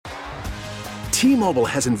T-Mobile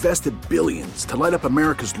has invested billions to light up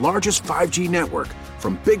America's largest 5G network,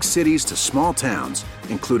 from big cities to small towns,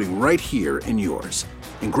 including right here in yours.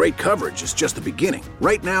 And great coverage is just the beginning.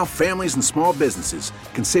 Right now, families and small businesses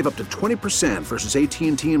can save up to 20% versus AT&T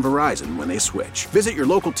and Verizon when they switch. Visit your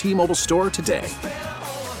local T-Mobile store today.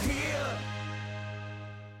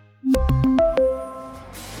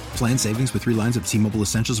 Plan savings with 3 lines of T-Mobile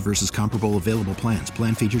Essentials versus comparable available plans.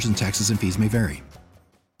 Plan features and taxes and fees may vary.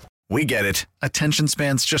 We get it. Attention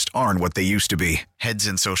spans just aren't what they used to be. Heads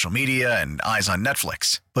in social media and eyes on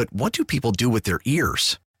Netflix. But what do people do with their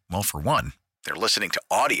ears? Well, for one, they're listening to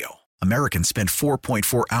audio. Americans spend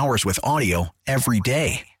 4.4 hours with audio every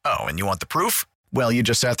day. Oh, and you want the proof? Well, you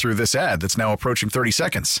just sat through this ad that's now approaching 30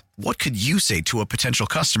 seconds. What could you say to a potential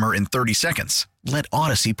customer in 30 seconds? Let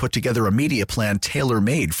Odyssey put together a media plan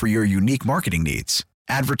tailor-made for your unique marketing needs.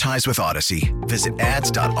 Advertise with Odyssey. Visit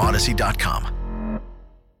ads.odyssey.com.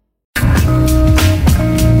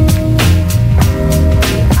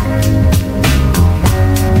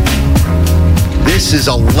 This is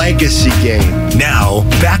a legacy game. Now,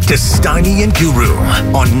 back to Steiny and Guru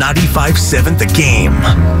on 95.7 The Game.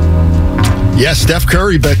 Yeah, Steph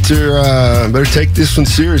Curry better take this one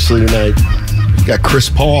seriously tonight. Got Chris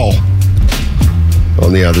Paul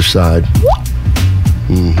on the other side.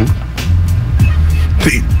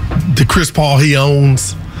 The Chris Paul he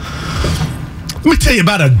owns. Let me tell you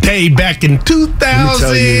about a day back in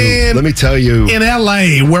 2000. Let me tell you. In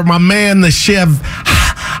L.A., where my man, the Chev,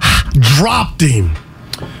 dropped him.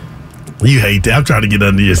 You hate that. I'm trying to get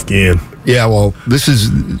under your skin. Yeah, well, this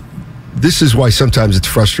is why sometimes it's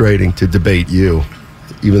frustrating to debate you,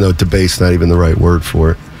 even though debate's not even the right word for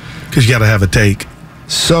it. Because you got to have a take.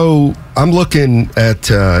 So I'm looking at,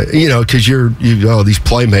 because these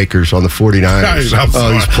playmakers on the 49ers. These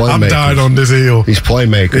playmakers. I'm dying on this hill. These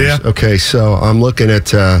playmakers. Yeah. Okay, so I'm looking at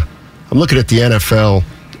the NFL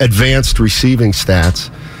advanced receiving stats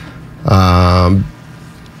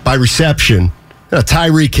by reception.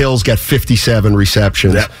 Tyreek Hill's got 57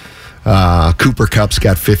 receptions. Yep. Cooper Kupp's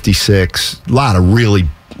got 56. A lot of really,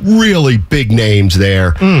 really big names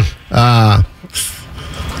there.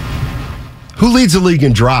 Who leads the league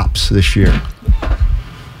in drops this year?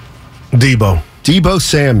 Deebo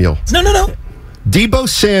Samuel. No. Deebo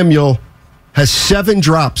Samuel has 7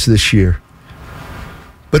 drops this year.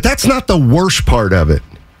 But that's not the worst part of it.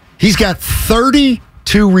 He's got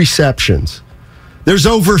 32 receptions. There's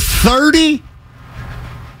over 30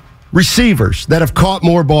 receivers that have caught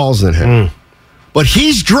more balls than him. But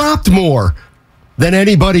he's dropped more than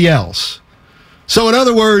anybody else. So in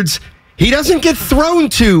other words, he doesn't get thrown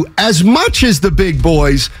to as much as the big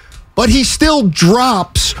boys, but he still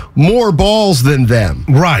drops more balls than them.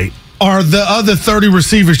 Right. Are the other 30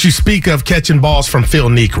 receivers you speak of catching balls from Phil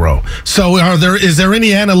Necro? So is there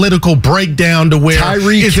any analytical breakdown to where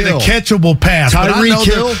it's a catchable pass? Tyreek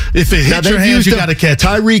Hill, if it hits your hands, you got to catch it.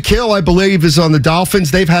 Tyreek Hill, I believe, is on the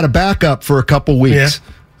Dolphins. They've had a backup for a couple weeks.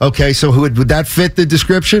 Yeah. Okay, so would that fit the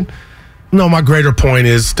description? No, my greater point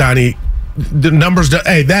is, Donnie, the numbers,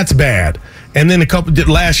 that's bad. And then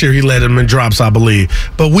last year he led him in drops, I believe.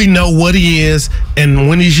 But we know what he is, and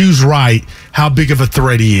when he's used right, how big of a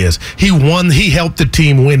threat he is. He helped the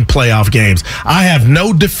team win playoff games. I have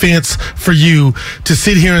no defense for you to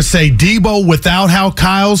sit here and say Deebo, without how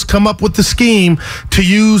Kyle's come up with the scheme to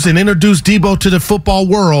use and introduce Deebo to the football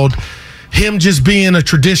world, him just being a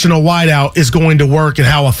traditional wideout is going to work and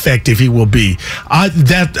how effective he will be.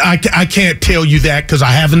 I can't tell you that because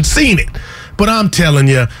I haven't seen it. But I'm telling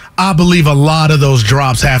you, I believe a lot of those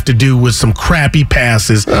drops have to do with some crappy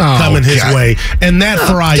passes coming his way. And that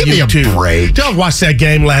for IU, too. Give me a break. Just watch that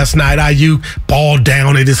game last night. IU ball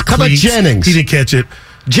down at his cleats. How about Jennings? He didn't catch it.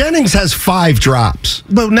 Jennings has 5 drops.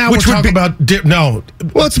 But now we're talking about no.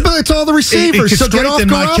 Well, it's all the receivers. So get off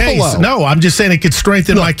my case. No, I'm just saying it could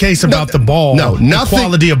strengthen my case about the ball. No, nothing. The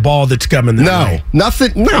quality of ball that's coming this way.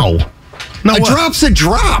 Nothing. No. A drop's a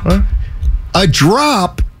drop. Huh? A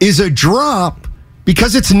drop is a drop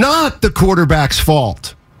because it's not the quarterback's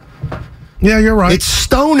fault. Yeah, you're right. It's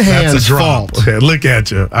Stonehand's fault. Okay, look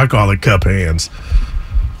at you. I call it cup hands.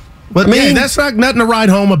 But that's nothing to write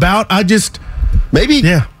home about. Maybe.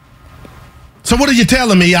 Yeah. So what are you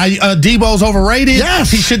telling me? Deebo's overrated?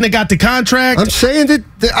 Yes. He shouldn't have got the contract? I'm saying that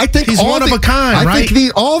I think he's one of a kind, right? I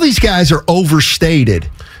think all these guys are overstated.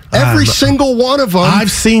 Every single one of them.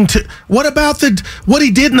 I've seen. What about what he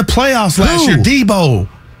did in the playoffs last year? Deebo.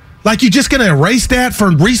 Like, you're just going to erase that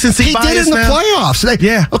for recency bias? He did it in the playoffs.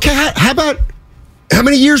 Yeah. Okay, how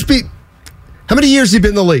many years has he been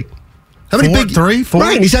in the league? How many 3, 4?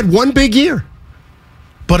 Right, and he's had one big year.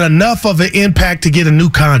 but enough of an impact to get a new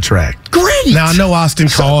contract. Great. Now, I know Austin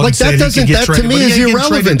called and said he could get traded, to me but is he ain't getting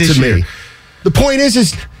irrelevant traded this to year. me. The point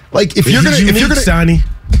is like if you're gonna Steiny.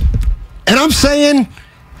 and I'm saying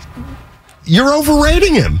you're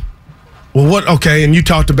overrating him. Well, what? Okay, and you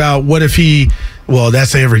talked about what if he? Well,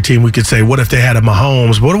 that's every team we could say. What if they had a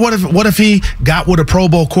Mahomes? But what if he got with a Pro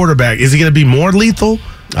Bowl quarterback? Is he going to be more lethal?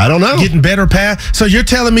 I don't know. Getting better pass. So you're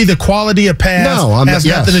telling me the quality of pass has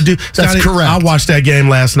nothing to do. That's correct. I watched that game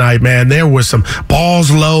last night, man. There was some balls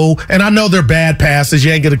low, and I know they're bad passes.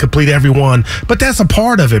 You ain't going to complete every one, but that's a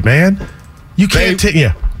part of it, man. You can't.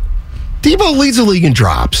 Debo leads the league in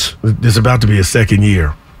drops. It's about to be a second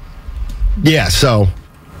year. Yeah. So,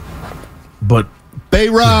 but Bay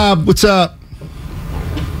Rob, what's up?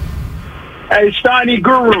 Hey, Steiny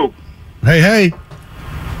Guru. Hey.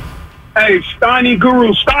 Hey, Steiny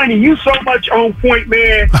Guru. Steiny, you so much on point,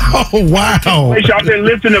 man. Oh, wow. I've been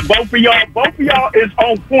listening to both of y'all. Both of y'all is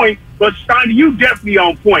on point, but Steiny, you definitely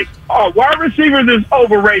on point. Wide receivers is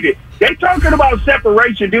overrated. They talking about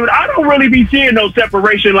separation, dude. I don't really be seeing no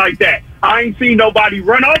separation like that. I ain't seen nobody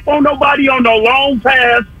run up on nobody on no long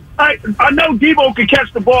pass. I know Debo can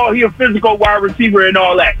catch the ball. He a physical wide receiver and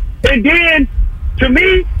all that. And then, to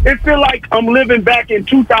me, it feel like I'm living back in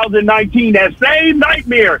 2019, that same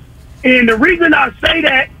nightmare. And the reason I say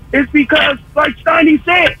that is because, like Steiny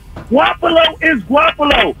said, Garoppolo is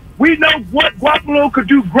Garoppolo. We know what Garoppolo could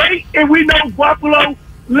do great, and we know Garoppolo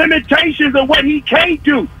limitations of what he can't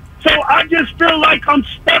do. So I just feel like I'm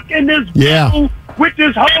stuck in this bubble with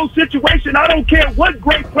this whole situation. I don't care what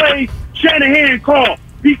great play Shanahan called,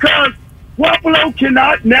 because Garoppolo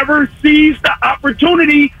cannot never seize the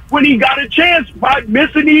opportunity when he got a chance by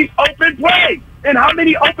missing these open plays. And how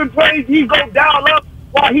many open plays he go dial up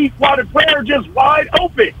while the player just wide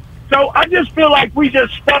open. So I just feel like we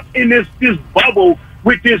just stuck in this bubble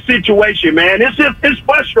with this situation, man. It's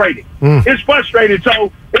frustrating. It's frustrating.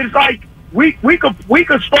 So it's like we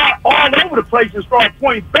could start all over the place and start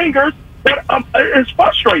pointing fingers, but it's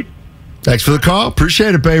frustrating. Thanks for the call.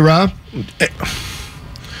 Appreciate it, Bay Rob.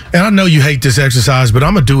 And I know you hate this exercise, but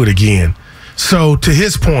I'm going to do it again. So, to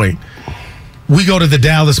his point, we go to the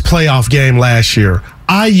Dallas playoff game last year.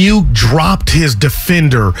 Ayuk dropped his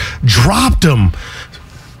defender, dropped him.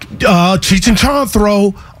 Cheech and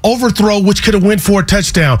Chong overthrow, which could have went for a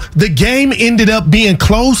touchdown. The game ended up being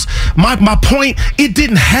close. My point, it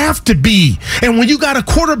didn't have to be. And when you got a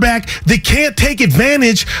quarterback that can't take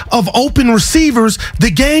advantage of open receivers, the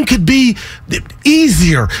game could be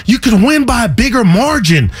easier. You could win by a bigger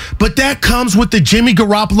margin. But that comes with the Jimmy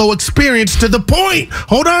Garoppolo experience. To the point,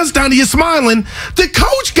 hold on, Stoney, you're smiling. The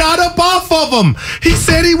coach got up off of him. He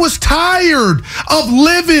said he was tired of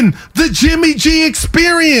living the Jimmy G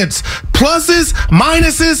experience. Pluses,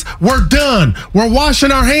 minuses, we're done. We're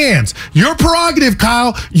washing our hands. Your prerogative,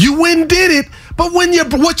 Kyle. You went and did it. But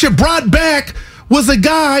what you brought back was a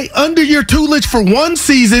guy under your tutelage for one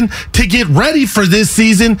season to get ready for this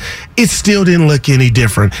season. It still didn't look any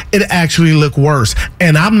different. It actually looked worse.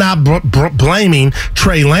 And I'm not blaming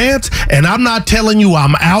Trey Lance, and I'm not telling you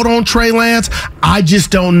I'm out on Trey Lance. I just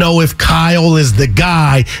don't know if Kyle is the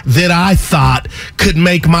guy that I thought could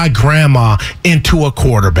make my grandma into a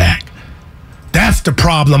quarterback. That's the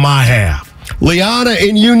problem I have. Liana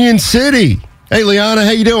in Union City. Hey, Liana,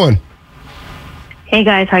 how you doing? Hey,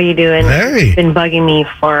 guys, how you doing? Hey. It's been bugging me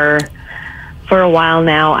for a while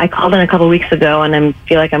now. I called in a couple weeks ago, and I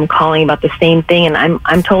feel like I'm calling about the same thing, and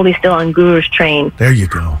I'm totally still on Guru's train. There you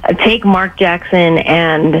go. Take Mark Jackson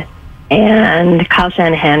and Kyle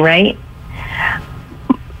Shanahan, right?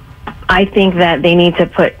 I think that they need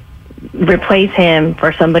to replace him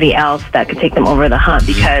for somebody else that could take them over the hump,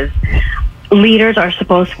 because great leaders are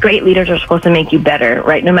supposed to make you better,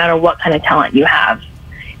 right? No matter what kind of talent you have.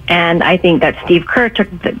 And I think that Steve Kerr took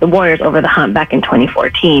the Warriors over the hump back in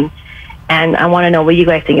 2014. And I want to know what you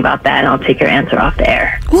guys think about that, and I'll take your answer off the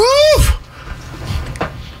air. Woo!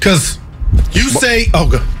 Because you say,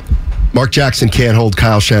 Mark Jackson can't hold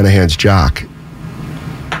Kyle Shanahan's jock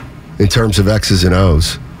in terms of X's and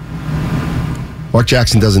O's. Mark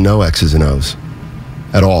Jackson doesn't know X's and O's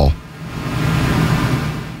at all.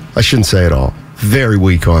 I shouldn't say it all. Very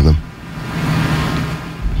weak on them.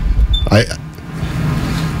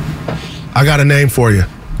 I got a name for you.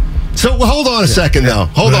 So hold on a second, though.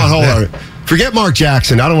 Hold on. Forget Mark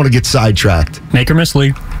Jackson. I don't want to get sidetracked. Make or miss,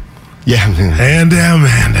 Lee. Yeah. Man down.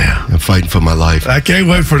 I'm fighting for my life. I can't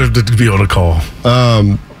wait for them to be on the call.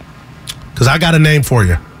 Because I got a name for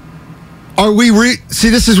you. Are we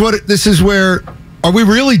this is where are we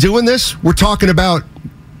really doing this? We're talking about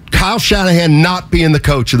Kyle Shanahan not being the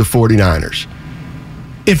coach of the 49ers.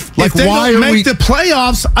 If they don't make the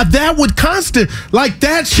playoffs, that would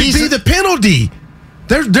that should be the penalty.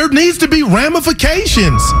 There needs to be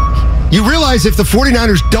ramifications. You realize if the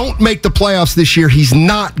 49ers don't make the playoffs this year, he's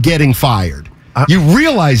not getting fired. You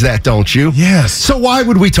realize that, don't you? Yes. So why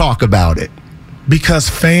would we talk about it? Because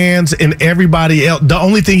fans and everybody else, the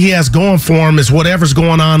only thing he has going for him is whatever's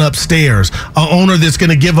going on upstairs. An owner that's going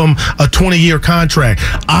to give him a 20-year contract.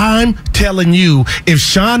 I'm telling you, if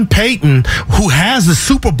Sean Payton, who has the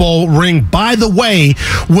Super Bowl ring, by the way,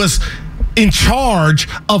 was in charge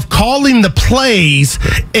of calling the plays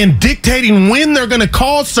and dictating when they're going to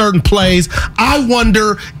call certain plays, I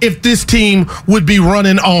wonder if this team would be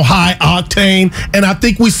running on high octane. And I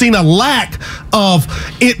think we've seen a lack of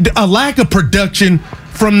production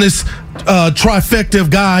from this trifecta of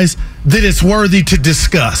guys that it's worthy to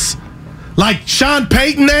discuss. Like Sean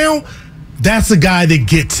Payton now, that's a guy that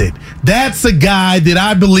gets it. That's a guy that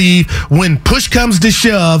I believe when push comes to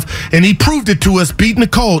shove, and he proved it to us beating the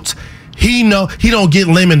Colts, he don't get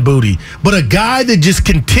lemon booty. But a guy that just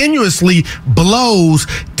continuously blows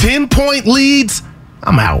 10-point leads,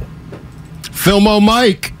 I'm out. Filmo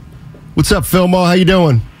Mike. What's up, Filmo? How you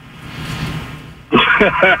doing?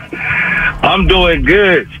 I'm doing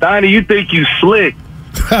good. Steiny, you think you slick.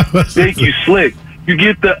 You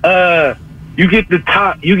get to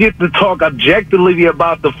talk objectively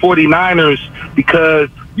about the 49ers because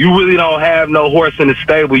you really don't have no horse in the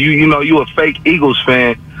stable. You a fake Eagles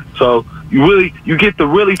fan. So you get to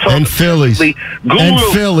really talk. And Phillies. And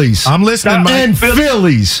Phillies. I'm listening, Mike. And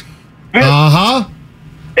Phillies. Uh-huh.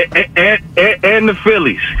 And the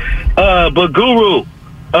Phillies. But Guru,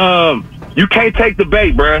 you can't take the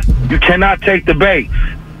bait, bruh. You cannot take the bait.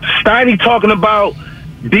 Steiny talking about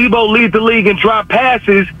Debo lead the league in drop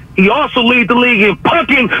passes. He also lead the league in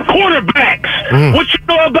punking quarterbacks. What you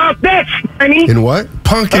know about that, Steiny? In what?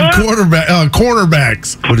 Punking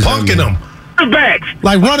cornerbacks. What does punking that mean? them. Quarterbacks.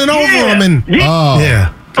 Like running over them. And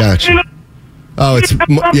yeah. Gotcha. Oh, it's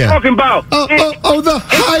talking about. The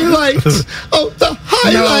highlights. The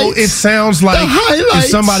highlights. No, it sounds like if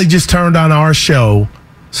somebody just turned on our show,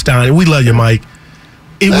 Steiny, we love you, Mike.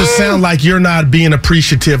 It would sound like you're not being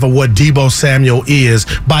appreciative of what Debo Samuel is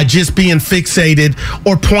by just being fixated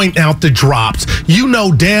or pointing out the drops. You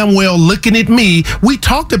know damn well, looking at me, we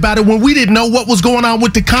talked about it when we didn't know what was going on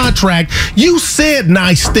with the contract. You said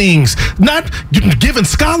nice things, not giving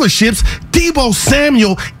scholarships. Debo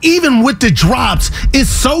Samuel, even with the drops, is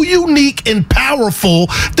so unique and powerful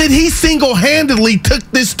that he single-handedly took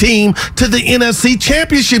this team to the NFC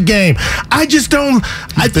Championship game. I just don't.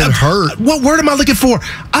 I've been hurt. What word am I looking for?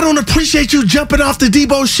 I don't appreciate you jumping off the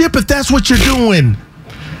Debo ship if that's what you're doing.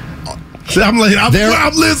 I'm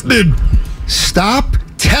listening. Stop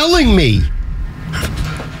telling me.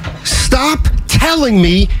 Stop telling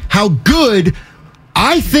me how good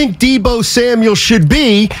I think Debo Samuel should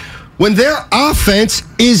be when their offense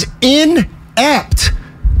is inept.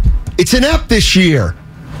 It's inept this year.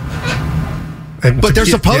 But they're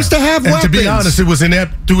supposed to have weapons. And to be honest, it was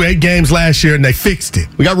inept through 8 games last year, and they fixed it.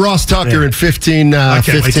 We got Ross Tucker in 15 I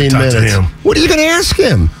can't wait to talk minutes. to him. What are you going to ask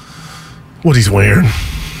him? What he's wearing.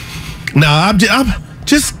 No, I'm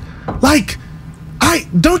just like,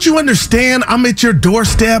 don't you understand? I'm at your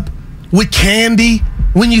doorstep with candy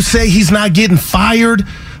when you say he's not getting fired.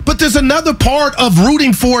 But there's another part of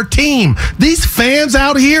rooting for a team. These fans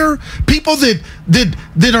out here, people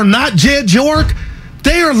that are not Jed York,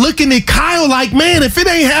 they are looking at Kyle like, man, if it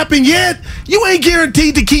ain't happened yet, you ain't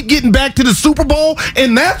guaranteed to keep getting back to the Super Bowl,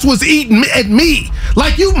 and that's what's eating at me.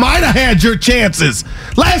 Like, you might have had your chances.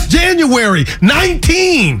 Last January,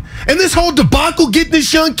 19. And this whole debacle getting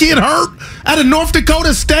this young kid hurt out of North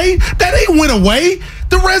Dakota State, that ain't went away.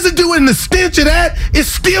 The residue and the stench of that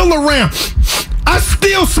is still around. I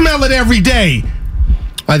still smell it every day.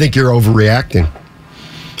 I think you're overreacting.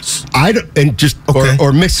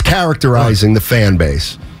 Or mischaracterizing the fan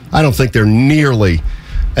base. I don't think they're nearly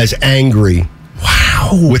as angry.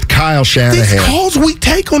 Wow. With Kyle Shanahan. These calls we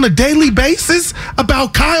take on a daily basis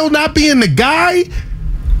about Kyle not being the guy.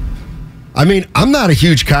 I mean, I'm not a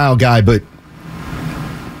huge Kyle guy, but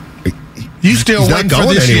you still waiting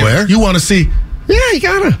for this anywhere. Year. You want to see? Yeah, you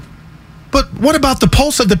gotta. But what about the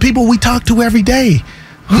pulse of the people we talk to every day?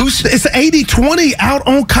 It's 80-20 out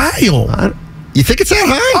on Kyle. You think it's that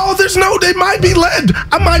high? Oh, they might be led.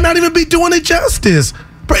 I might not even be doing it justice.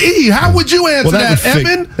 But how would you answer that,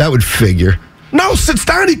 Evan? That would figure. No,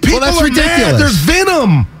 Steiny, people that's are ridiculous. mad. There's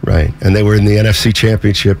venom. Right, and they were in the NFC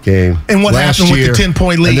Championship game. And what happened with the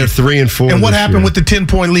 10-point lead? And they're 3-4. And what happened with the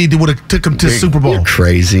 10-point lead that would have took them to the Super Bowl? You're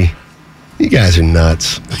crazy. You guys are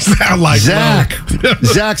nuts. Sound like Zach.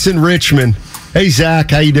 Zach's in Richmond. Hey,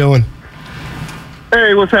 Zach, how you doing?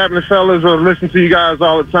 Hey, what's happening, fellas? I listen to you guys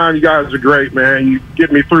all the time. You guys are great, man. You get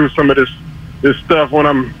me through some of this stuff when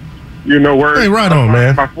I'm, worried. Hey, right on,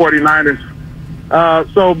 man. My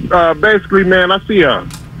 49ers. So basically, man, I see a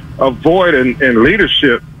void in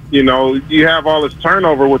leadership. You have all this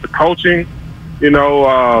turnover with the coaching.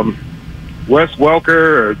 Wes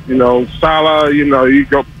Welker, or, Salah. You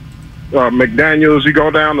go McDaniels. You go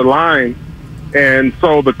down the line, and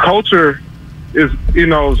so the culture is,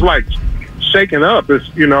 is like shaken up. It's,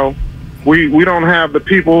 we don't have the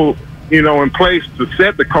people, in place to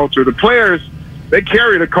set the culture. The players, they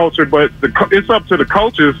carry the culture, but it's up to the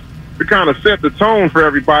coaches to kind of set the tone for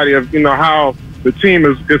everybody of, how the team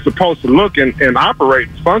is supposed to look and operate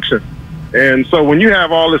and function. And so when you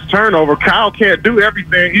have all this turnover, Kyle can't do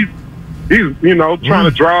everything. He's trying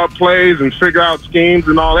to draw up plays and figure out schemes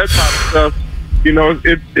and all that type of stuff.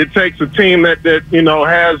 It takes a team that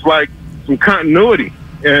has like some continuity.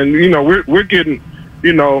 And, we're getting,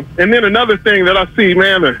 and then another thing that I see,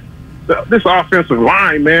 man, this offensive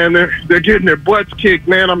line, man, they're getting their butts kicked,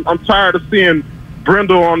 man. I'm tired of seeing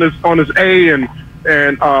Brindle on his A and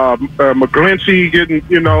McGlinchey getting,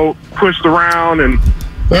 pushed around. And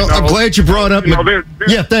well, I'm glad you brought up.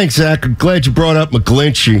 Yeah, thanks, Zach. I'm glad you brought up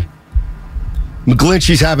McGlinchey.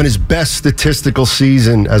 McGlinchey's having his best statistical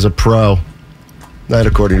season as a pro. Not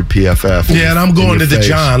according to PFF. Yeah, and I'm going to the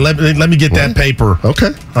John. Let me get that paper.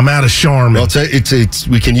 Okay. I'm out of Charmin. Well, it's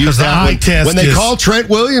we can use that when they call Trent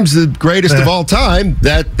Williams the greatest of all time.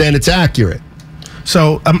 Then it's accurate.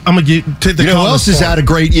 So I'm going to get to the. Who else has had a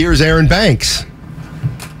great year is Aaron Banks.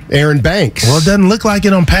 Well, it doesn't look like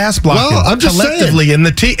it on pass blocking. Well, I'm just collectively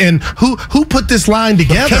saying. And who put this line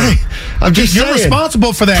together? Okay. I'm just You're saying.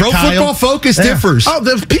 Responsible for that. Pro Kyle. Football Focus differs. Oh,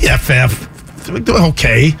 the PFF.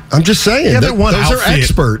 Okay. I'm just saying. Yeah, those are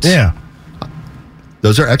experts. Yeah.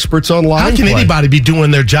 Those are experts on line How can anybody be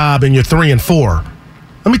doing their job and you're 3-4?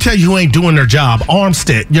 Let me tell you who ain't doing their job.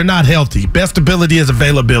 Armstead, you're not healthy. Best ability is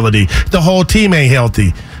availability. The whole team ain't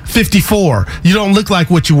healthy. 54. You don't look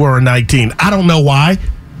like what you were in 19. I don't know why.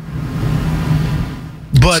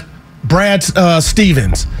 But Brad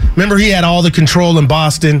Stevens, remember he had all the control in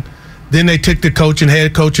Boston. Then they took the coach and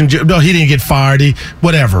head coach, and no, he didn't get fired. He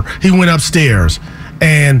went upstairs.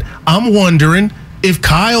 And I'm wondering if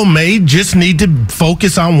Kyle may just need to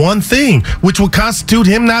focus on one thing, which would constitute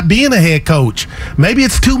him not being a head coach. Maybe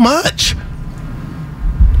it's too much.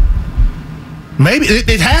 Maybe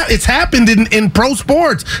it's happened in pro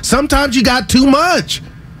sports. Sometimes you got too much.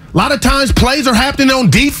 A lot of times plays are happening on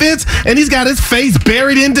defense, and he's got his face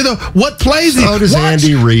buried into what plays he. So does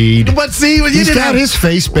Andy Reid. But see, he's got his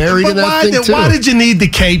face buried in that thing too. Why did you need the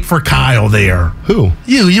cape for Kyle there? Who?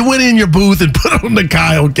 You went in your booth and put on the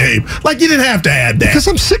Kyle cape. Like you didn't have to add that. Because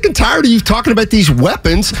I'm sick and tired of you talking about these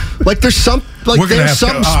weapons like there's something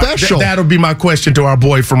special. That'll be my question to our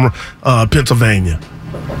boy from Pennsylvania,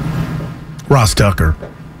 Ross Tucker.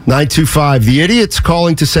 925. The idiots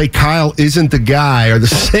calling to say Kyle isn't the guy are the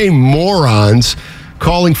same morons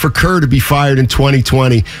calling for Kerr to be fired in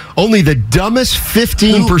 2020. Only the dumbest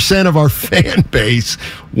 15% of our fan base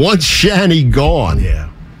wants Shanny gone. Yeah.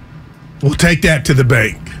 We'll take that to the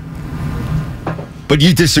bank. But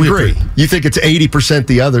you disagree. You think it's 80%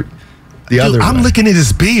 the other I'm way. looking at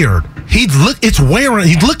his beard. He looks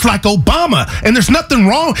like Obama, and there's nothing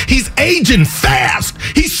wrong. He's aging fast.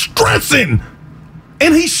 He's stressing.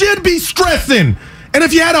 And he should be stressing. And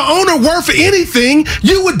if you had an owner worth anything,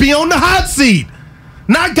 you would be on the hot seat.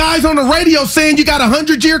 Not guys on the radio saying you got a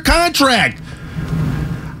 100-year contract.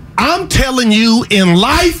 I'm telling you, in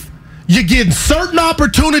life, you're getting certain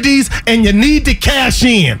opportunities and you need to cash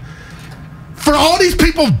in. For all these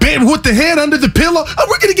people with the head under the pillow,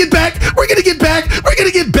 we're going to get back, we're going to get back, we're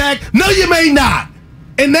going to get back. No, you may not.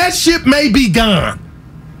 And that ship may be gone.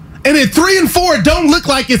 And at 3-4, it don't look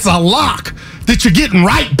like it's a lock that you're getting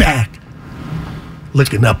right back.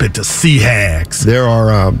 Looking up at the Seahawks. There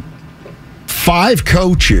are 5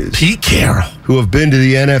 coaches, Pete Carroll, who have been to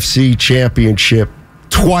the NFC Championship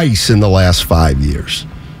twice in the last 5 years.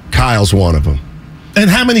 Kyle's one of them.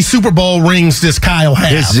 And how many Super Bowl rings does Kyle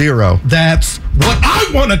have? He's 0. That's what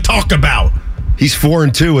I want to talk about. He's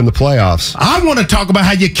 4-2 in the playoffs. I want to talk about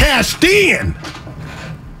how you cashed in.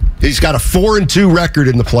 He's got a 4-2 record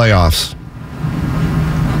in the playoffs.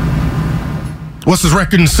 What's his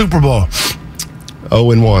record in the Super Bowl?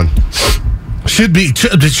 0-1. Should be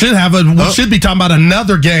talking about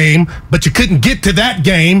another game, but you couldn't get to that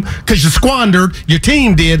game because you squandered. Your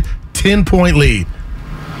team did 10-point lead.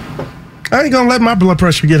 I ain't gonna let my blood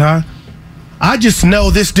pressure get high. I just know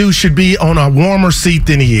this dude should be on a warmer seat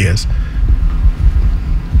than he is.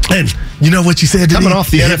 And you know what you said to Coming me? off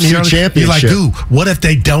the It hit me NFC early. Championship. You're like, dude, what if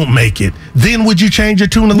they don't make it? Then would you change your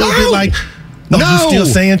tune a little bit? Like, no, No. you still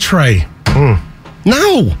saying Trey.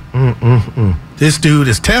 No. This dude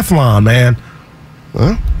is Teflon, man.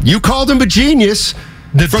 Huh? You called him a genius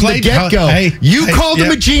from the get-go. You called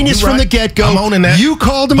him a genius from the get-go. I'm owning that. You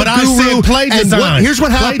called him But a I guru. said play and design. here's what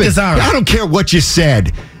Play happened. design. I don't care what you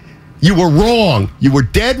said. You were wrong. You were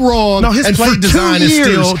dead wrong. No, his and play for 2 design is years,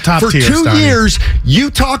 still top for tier, 2 Steiny. years, you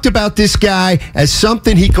talked about this guy as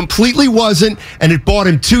something he completely wasn't, and it bought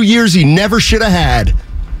him 2 years he never should have had.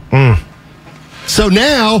 So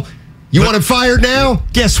now, you want him fired now?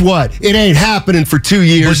 Guess what? It ain't happening for 2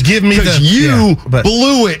 years. But give me because the- you yeah, but-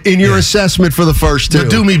 blew it in your assessment for the first 2. But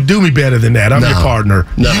do me better than that. I'm No. your partner.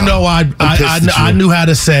 No. You know I'm pissed at I you. knew how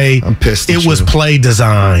to say I'm pissed at it was you. play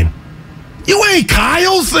design. You ain't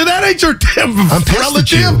Kyle, so that ain't your I'm pissed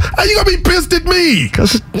relative. at you. How you gonna be pissed at me?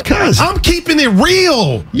 Because I'm keeping it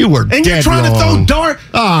real. you were and you're dead trying to wrong. throw dart.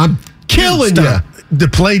 Oh, I'm killing you. Stop. The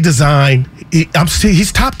play design.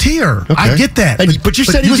 He's top tier. Okay. I get that. But you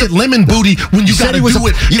said he was get a lemon booty when you got said to he was do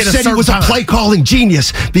it. You at a said he certain was a time. play calling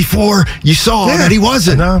genius before you saw that he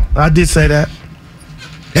wasn't. No, I did say that.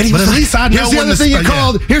 And he But was at like, least I know here's the when other to thing you sp-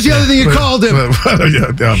 called. yeah. Here's the other thing you called him.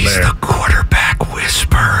 He's the quarterback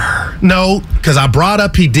whisperer. No, because I brought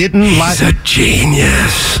up he didn't like. He's a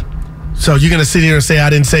genius. So you're gonna sit here and say I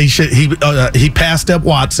didn't say shit? He passed up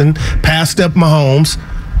Watson, passed up Mahomes.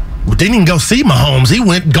 Well, didn't even go see Mahomes. He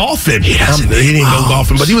went golfing. He didn't go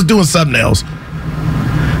golfing, but he was doing something else.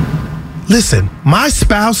 Listen, my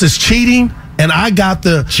spouse is cheating, and I got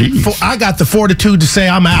the fortitude to say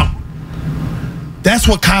I'm out. That's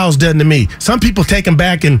what Kyle's done to me. Some people take him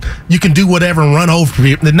back and you can do whatever and run over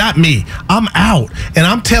people. Not me. I'm out. And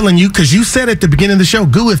I'm telling you, because you said at the beginning of the show,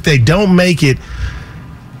 Goo, if they don't make it,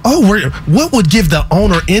 what would give the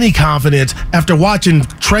owner any confidence after watching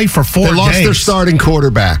Trey for 4 games? They lost their starting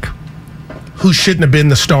quarterback. Who shouldn't have been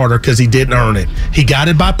the starter because he didn't earn it. He got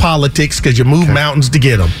it by politics because you move mountains to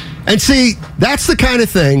get him. And see, that's the kind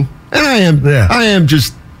of thing, and I am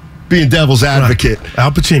just being devil's advocate. Right.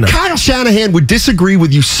 Al Pacino. Kyle Shanahan would disagree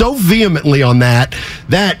with you so vehemently on that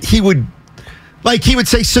he would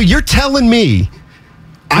say, so you're telling me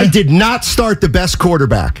I did not start the best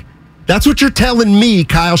quarterback. That's what you're telling me,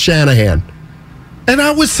 Kyle Shanahan. And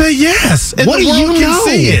I would say yes. And what the do you world know? can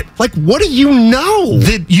see it. Like, what do you know?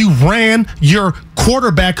 That you ran your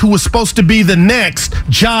quarterback, who was supposed to be the next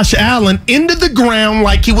Josh Allen, into the ground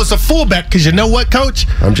like he was a fullback. Because you know what, Coach?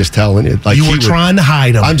 I'm just telling you. Like you were trying to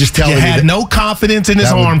hide him. I'm just telling you. You had no confidence in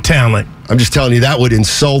his arm talent. I'm just telling you that would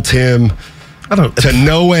insult him to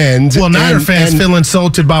no end. Well, Niner fans feel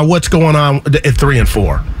insulted by what's going on at 3 and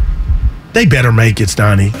 4. They better make it,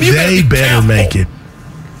 Steiny. They better make it.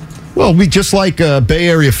 Well, we just like a Bay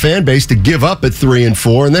Area fan base to give up at 3 and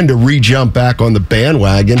 4 and then to re-jump back on the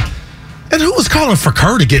bandwagon. And who was calling for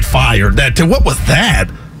Kerr to get fired? What was that?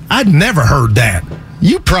 I'd never heard that.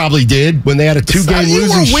 You probably did when they had a 2-game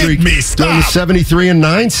losing streak during the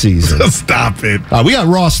 73-9 season. Stop it. We got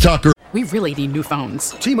Ross Tucker. We really need new phones.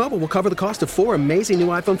 T-Mobile will cover the cost of 4 amazing new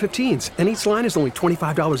iPhone 15s, and each line is only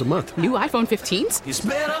 $25 a month. New iPhone 15s? It's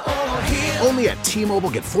better over here. Only at T-Mobile,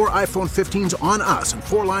 get 4 iPhone 15s on us and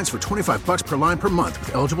 4 lines for $25 per line per month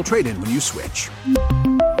with eligible trade-in when you switch.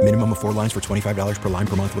 Minimum of 4 lines for $25 per line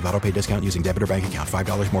per month with autopay discount using debit or bank account.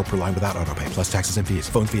 $5 more per line without autopay, plus taxes and fees.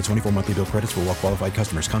 Phone fee at 24 monthly bill credits for well-qualified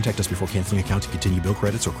customers. Contact us before canceling account to continue bill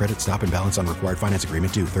credits or credit stop and balance on required finance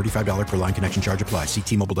agreement due. $35 per line connection charge applies. See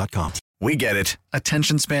T-Mobile.com. We get it.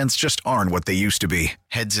 Attention spans just aren't what they used to be.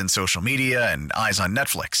 Heads in social media and eyes on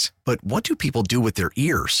Netflix. But what do people do with their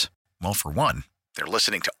ears? Well, for one, they're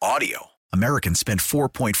listening to audio. Americans spend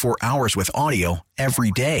 4.4 hours with audio every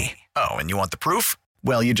day. Oh, and you want the proof?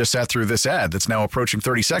 Well, you just sat through this ad that's now approaching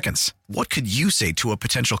 30 seconds. What could you say to a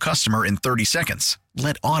potential customer in 30 seconds?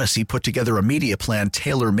 Let Odyssey put together a media plan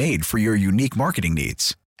tailor-made for your unique marketing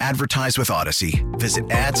needs. Advertise with Odyssey. Visit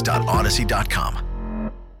ads.odyssey.com.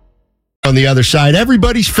 On the other side,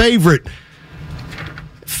 everybody's favorite,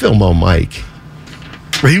 Filmo Mike.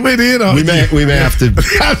 He went in on we may have to.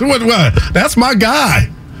 That's my guy.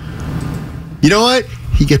 You know what?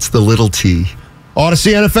 He gets the little T.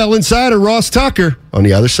 Odyssey NFL insider Ross Tucker on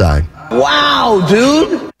the other side. Wow,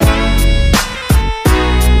 dude.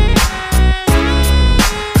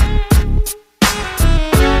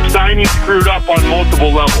 Steiny screwed up on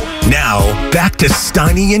multiple levels. Now, back to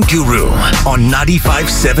Steiny and Guru on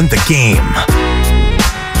 95.7 The Game.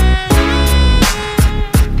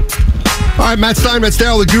 All right, Matt Stein, Matt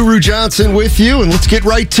Starrell, the Guru Johnson with you, and let's get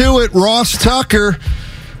right to it. Ross Tucker,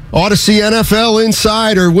 Odyssey NFL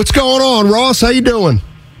insider. What's going on, Ross? How you doing?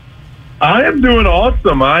 I am doing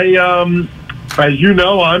awesome. As you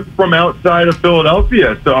know, I'm from outside of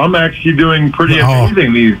Philadelphia, so I'm actually doing pretty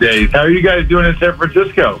amazing these days. How are you guys doing in San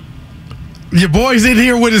Francisco? Your boy's in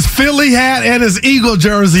here with his Philly hat and his Eagle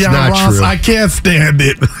jersey on, Ross. True. I can't stand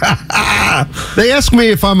it. They asked me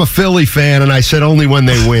if I'm a Philly fan, and I said only when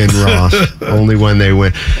they win, Ross. Only when they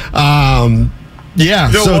win. Yeah.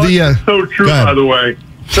 You know so true, by the way.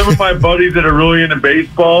 Some of my buddies that are really into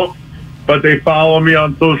baseball, but they follow me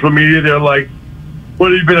on social media, they're like,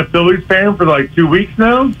 "What, have you been a Phillies fan for like 2 weeks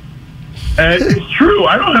now?" And it's true.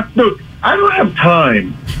 I don't have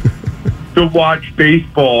time to watch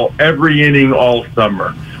baseball every inning all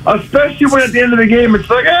summer, especially when at the end of the game it's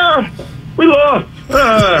like, we lost. All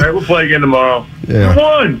right, we'll play again tomorrow. Yeah. We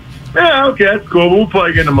won. Yeah, okay, that's cool. We'll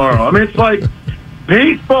play again tomorrow. I mean, it's like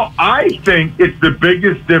baseball. I think it's the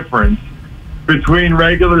biggest difference between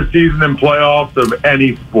regular season and playoffs of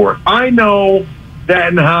any sport. I know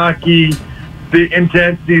that in hockey, the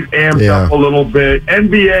intensity's amped up a little bit.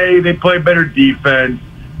 NBA, they play better defense.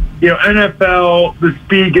 You know, NFL, the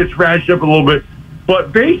speed gets ratcheted up a little bit.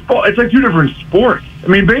 But baseball, it's like two different sports. I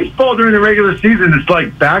mean, baseball during the regular season, it's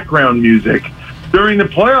like background music. During the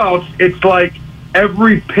playoffs, it's like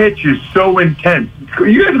every pitch is so intense.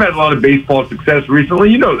 You guys have had a lot of baseball success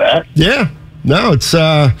recently. You know that. Yeah. No, it's...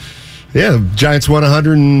 Giants won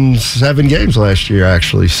 107 games last year,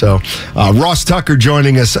 actually. So, Ross Tucker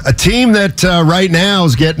joining us, a team that right now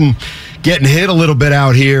is getting hit a little bit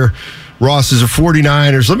out here. Ross is a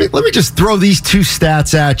 49ers. Let me just throw these two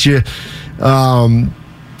stats at you. The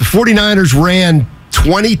 49ers ran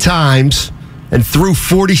 20 times and threw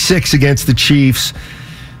 46 against the Chiefs,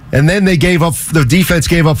 and then the defense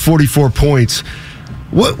gave up 44 points.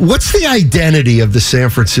 What's the identity of the San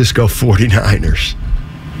Francisco 49ers?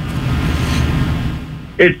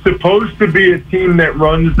 It's supposed to be a team that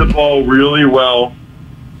runs the ball really well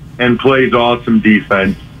and plays awesome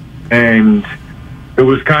defense. And it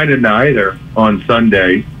was kind of neither on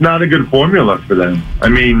Sunday. Not a good formula for them. I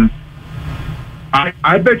mean,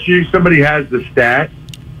 I bet you somebody has the stat,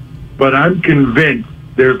 but I'm convinced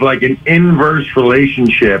there's like an inverse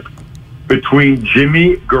relationship between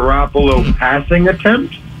Jimmy Garoppolo passing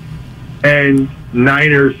attempts and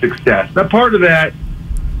Niners success. Now, part of that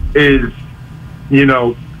is,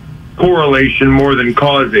 correlation more than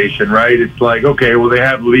causation, right? It's like, okay, well, they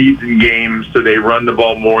have leads in games, so they run the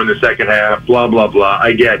ball more in the second half, blah, blah, blah.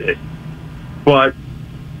 I get it. But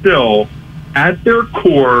still, at their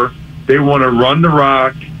core, they want to run the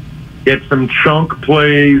rock, get some chunk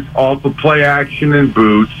plays off of play action and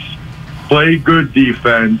boots, play good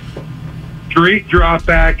defense. Straight drop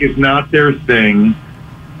back is not their thing.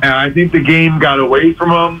 And I think the game got away from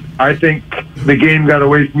him. I think the game got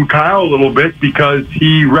away from Kyle a little bit because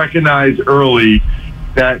he recognized early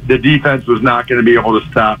that the defense was not going to be able to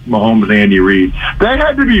stop Mahomes and Andy Reid. That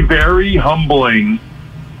had to be very humbling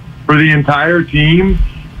for the entire team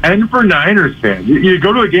and for Niners fans. You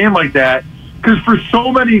go to a game like that, because for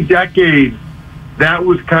so many decades, that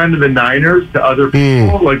was kind of the Niners to other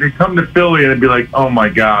people. Like, they come to Philly and they'd be like, oh my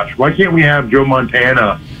gosh, why can't we have Joe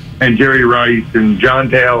Montana and Jerry Rice and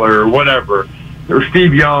John Taylor or whatever, or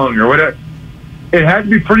Steve Young or whatever? It had to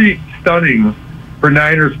be pretty stunning for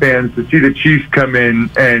Niners fans to see the Chiefs come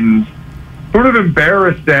in and sort of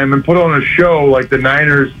embarrass them and put on a show like the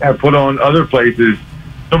Niners have put on other places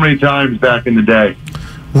so many times back in the day.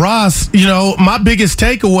 Ross, my biggest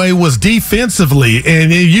takeaway was defensively,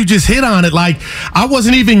 and you just hit on it. Like, I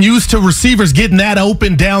wasn't even used to receivers getting that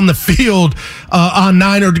open down the field on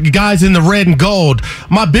Niner guys in the red and gold.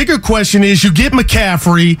 My bigger question is, you get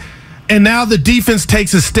McCaffrey, and now the defense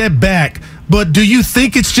takes a step back. But do you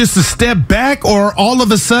think it's just a step back, or all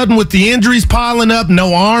of a sudden with the injuries piling up, no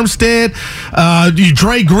Armstead,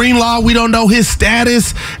 Dre Greenlaw, we don't know his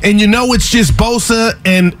status, and it's just Bosa,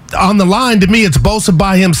 and on the line, to me, it's Bosa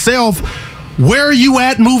by himself. Where are you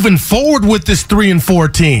at moving forward with this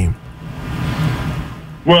 3-4 team?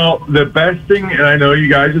 Well, the best thing, and I know you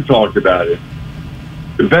guys have talked about it,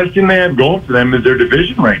 the best thing they have going for them is their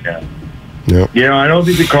division right now. Yep. I don't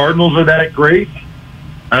think the Cardinals are that great.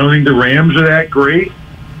 I don't think the Rams are that great.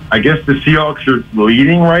 I guess the Seahawks are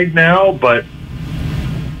leading right now, but,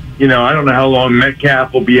 I don't know how long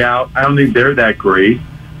Metcalf will be out. I don't think they're that great.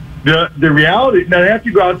 The reality, now they have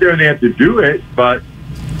to go out there and they have to do it, but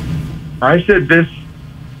I said this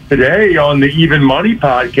today on the Even Money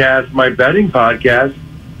podcast, my betting podcast.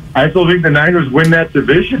 I still think the Niners win that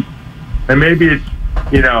division. And maybe it's,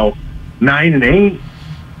 9-8,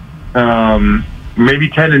 maybe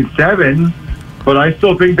 10-7. But I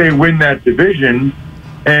still think they win that division,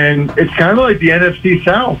 and it's kind of like the NFC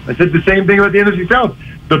South. I said the same thing about the NFC South.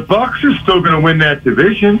 The Bucs are still going to win that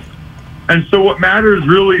division. And so what matters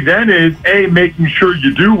really then is, A, making sure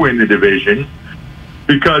you do win the division,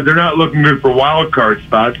 because they're not looking good for wild card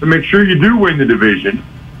spots. So make sure you do win the division,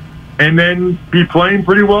 and then be playing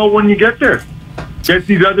pretty well when you get there. Get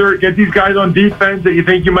these guys on defense that you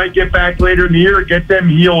think you might get back later in the year, get them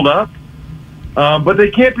healed up. But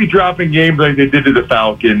they can't be dropping games like they did to the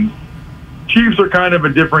Falcons. Chiefs are kind of a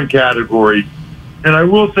different category. And I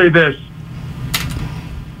will say this.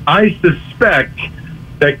 I suspect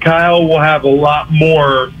that Kyle will have a lot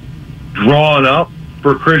more drawn up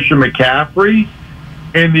for Christian McCaffrey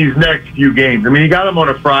in these next few games. I mean, he got him on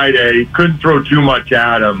a Friday, couldn't throw too much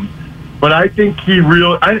at him. But I think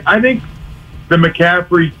I think the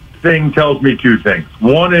McCaffrey thing tells me two things.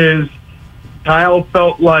 One is Kyle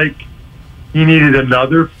felt like he needed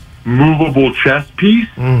another movable chess piece,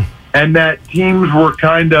 and that teams were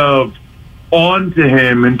kind of on to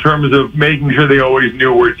him in terms of making sure they always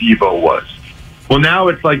knew where Deebo was. Well, now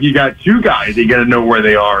it's like you got two guys, you got to know where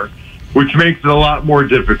they are, which makes it a lot more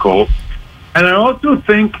difficult. And I also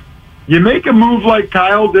think you make a move like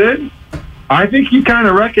Kyle did, I think he kind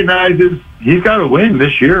of recognizes he's got to win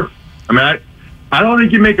this year. I mean, I don't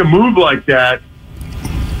think you make a move like that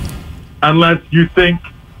unless you think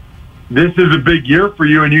this is a big year for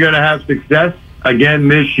you and you got to have success again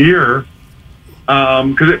this year,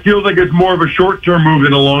 because it feels like it's more of a short-term move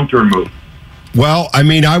than a long-term move. Well, I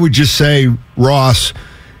mean, I would just say, Ross,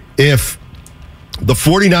 if the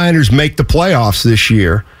 49ers make the playoffs this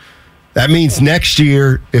year, that means next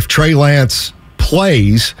year, if Trey Lance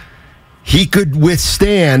plays, he could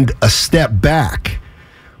withstand a step back.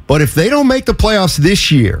 But if they don't make the playoffs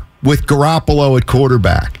this year with Garoppolo at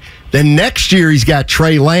quarterback, then next year he's got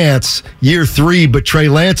Trey Lance year 3, but Trey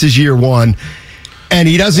Lance is year 1, and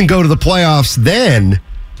he doesn't go to the playoffs then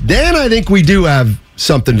I think we do have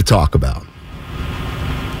something to talk about.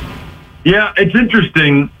 Yeah, it's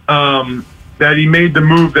interesting that he made the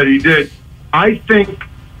move that he did. I think,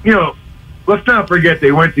 let's not forget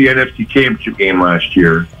they went to the NFC Championship game last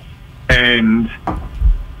year, and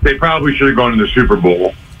they probably should have gone to the Super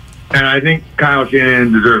Bowl. And I think Kyle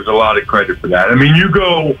Shanahan deserves a lot of credit for that. I mean, you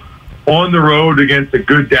go on the road against a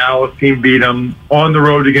good Dallas team, beat them. On the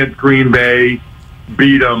road against Green Bay,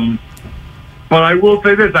 beat them. But I will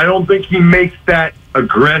say this, I don't think he makes that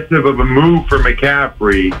aggressive of a move for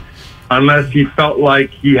McCaffrey unless he felt like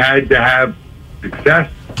he had to have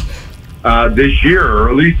success this year, or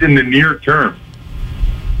at least in the near term.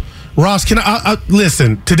 Ross, can I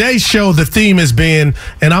listen? Today's show, the theme has been,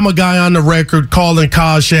 and I'm a guy on the record calling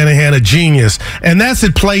Kyle Shanahan a genius, and that's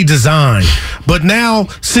at play design. But now,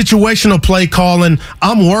 situational play calling,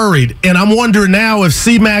 I'm worried, and I'm wondering now if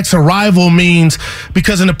C-Mac's arrival means,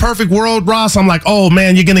 because in the perfect world, Ross, I'm like, oh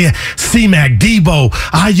man, you're gonna get C-Mac, Deebo,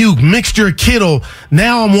 Ayuk, mixture of Kittle.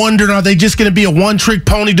 Now I'm wondering, are they just gonna be a one-trick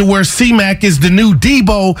pony to where C-Mac is the new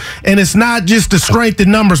Deebo, and it's not just the strength in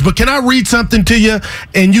numbers? But can I read something to you,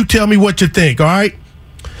 and you tell me what you think, all right?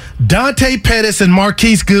 Dante Pettis and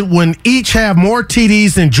Marquise Goodwin each have more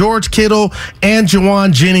TDs than George Kittle and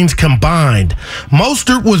Juwan Jennings combined.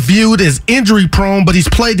 Mostert was viewed as injury-prone, but he's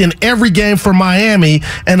played in every game for Miami,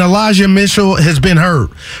 and Elijah Mitchell has been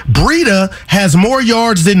hurt. Breida has more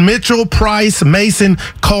yards than Mitchell, Price, Mason,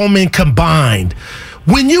 Coleman combined.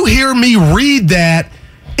 When you hear me read that,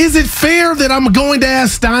 is it fair that I'm going to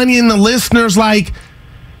ask Steiny and the listeners, like,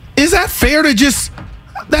 is that fair to just...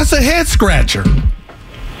 That's a head scratcher.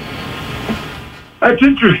 That's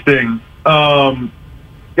interesting. Some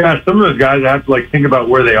of those guys have to think about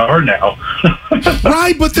where they are now.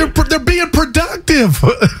 Right, but they're being productive.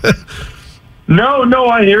 No,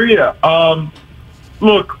 I hear you.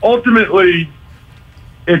 Look, ultimately,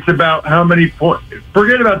 it's about how many points.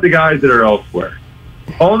 Forget about the guys that are elsewhere.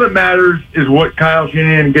 All that matters is what Kyle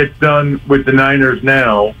Shanahan gets done with the Niners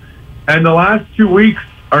now. And the last 2 weeks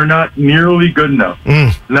are not nearly good enough.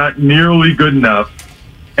 Not nearly good enough.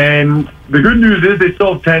 And the good news is they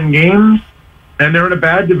still have 10 games, and they're in a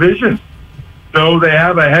bad division. So they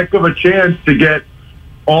have a heck of a chance to get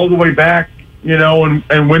all the way back,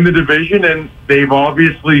 and win the division. And they've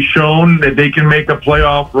obviously shown that they can make a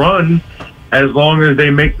playoff run as long as they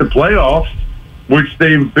make the playoffs, which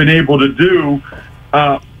they've been able to do.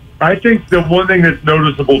 I think the one thing that's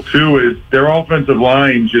noticeable, too, is their offensive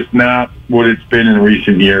line just not what it's been in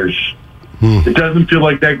recent years. It doesn't feel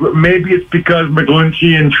like that. Maybe it's because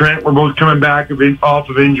McGlinchey and Trent were both coming back off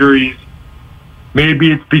of injuries.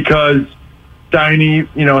 Maybe it's because Steiny,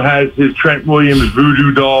 has his Trent Williams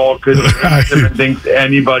voodoo doll because he thinks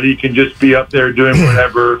anybody can just be up there doing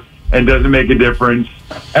whatever and doesn't make a difference.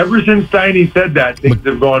 Ever since Steiny said that, things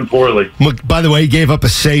have gone poorly. By the way, he gave up a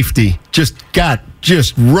safety. Just got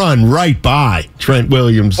just run right by Trent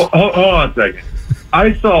Williams. Hold on a second.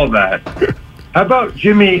 I saw that. How about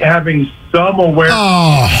Jimmy having some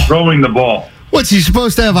awareness throwing the ball? What's he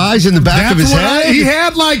supposed to have eyes in the back of his head? He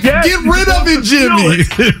had get rid of it, Jimmy.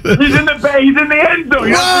 He's in the end zone.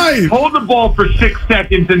 Right. Hold the ball for 6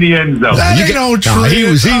 seconds in the end zone. He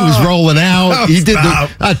was rolling out. He did.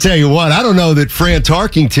 I tell you what, I don't know that Fran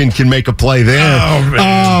Tarkington can make a play there. Oh,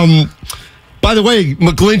 man. By the way,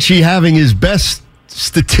 McGlinchey having his best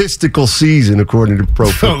statistical season according to Pro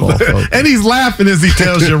Football Focus. And he's laughing as he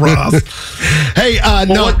tells you, Ross. Hey,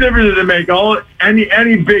 no. What difference does it make?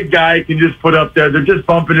 Any big guy can just put up there. They're just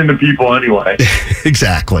bumping into people anyway.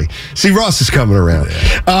 Exactly. See, Ross is coming around.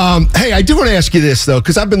 Hey, I do want to ask you this, though,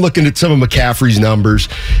 because I've been looking at some of McCaffrey's numbers,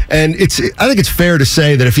 and I think it's fair to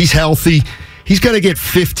say that if he's healthy, he's going to get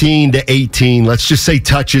 15 to 18, let's just say,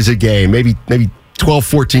 touches a game, maybe 12,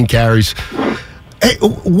 14 carries. Hey,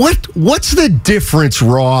 what's the difference,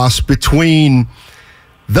 Ross, between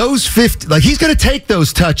those 50? Like, he's going to take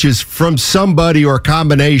those touches from somebody or a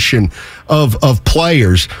combination of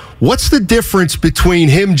players. What's the difference between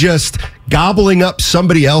him just gobbling up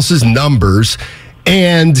somebody else's numbers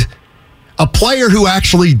and a player who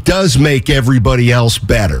actually does make everybody else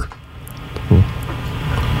better?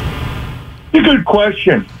 It's a good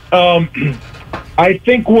question. I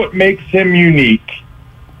think what makes him unique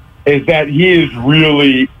is that he is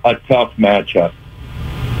really a tough matchup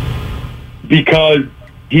because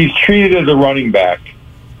he's treated as a running back,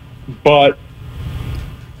 but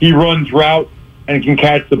he runs route and can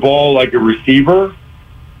catch the ball like a receiver.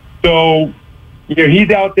 So,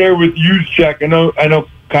 he's out there with Juszczyk. I know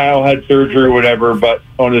Kyle had surgery or whatever, but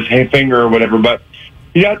on his finger or whatever, but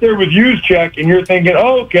he's out there with Juszczyk, and you're thinking,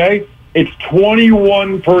 okay, it's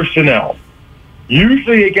 21 personnel.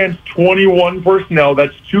 Usually against 21 personnel,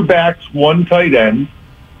 that's 2 backs, 1 tight end.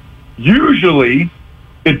 Usually,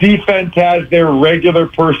 the defense has their regular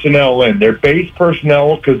personnel in, their base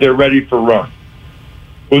personnel, because they're ready for run.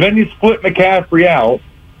 Well, then you split McCaffrey out.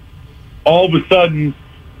 All of a sudden,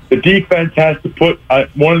 the defense has to put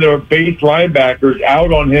one of their base linebackers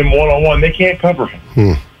out on him one-on-one. They can't cover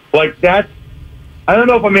him. Like that. I don't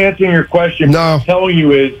know if I'm answering your question. No. What I'm telling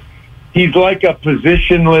you is he's like a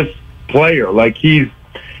positionless player. Like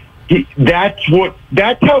that's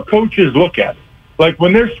how coaches look at it. Like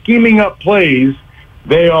when they're scheming up plays,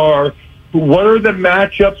 they are, what are the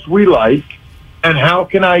matchups we like and how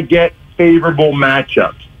can I get favorable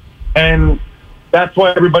matchups? And that's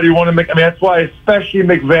why everybody wanted that's why especially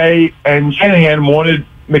McVay and Shanahan wanted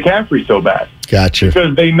McCaffrey so bad. Gotcha.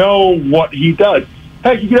 Because they know what he does.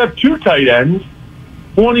 Heck, you could have 2 tight ends,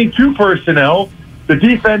 22 personnel. The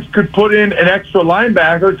defense could put in an extra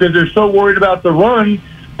linebacker because they're so worried about the run.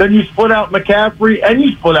 Then you split out McCaffrey and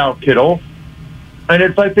you split out Kittle. And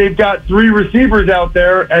it's like they've got 3 receivers out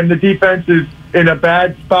there and the defense is in a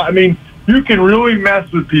bad spot. You can really mess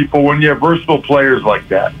with people when you have versatile players like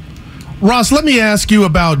that. Ross, let me ask you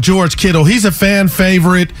about George Kittle. He's a fan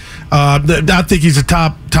favorite. I think he's a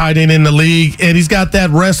top tight end in the league, and he's got that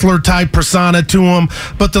wrestler-type persona to him.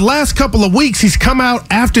 But the last couple of weeks, he's come out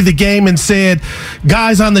after the game and said,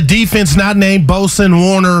 guys on the defense not named Bosa and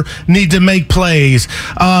Warner need to make plays.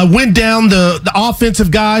 Went down the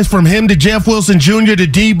offensive guys from him to Jeff Wilson Jr. to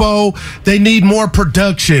Debo. They need more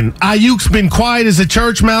production. Ayuk's been quiet as a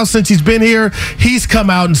church mouse since he's been here. He's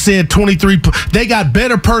come out and said 23. They got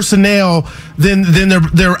better personnel than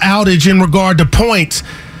their outage in regard to points.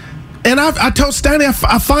 And I told Stanley,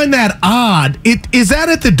 I find that odd. Is that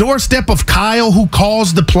at the doorstep of Kyle, who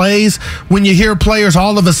calls the plays, when you hear players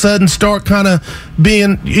all of a sudden start kind of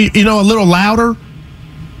being, a little louder?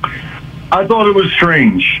 I thought it was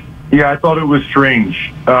strange. Yeah, I thought it was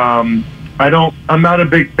strange. I'm not a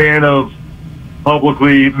big fan of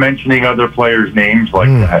publicly mentioning other players' names like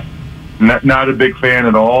that. Not a big fan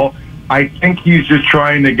at all. I think he's just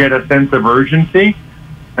trying to get a sense of urgency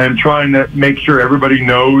and trying to make sure everybody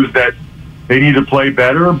knows that they need to play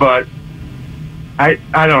better. But I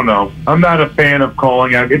don't know. I'm not a fan of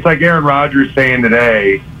calling out. It's like Aaron Rodgers saying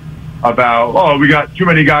today about, we got too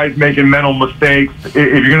many guys making mental mistakes. If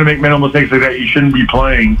you're going to make mental mistakes like that, you shouldn't be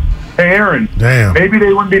playing. Hey, Aaron, maybe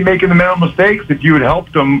they wouldn't be making the mental mistakes if you had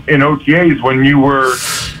helped them in OTAs when you were,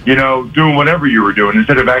 doing whatever you were doing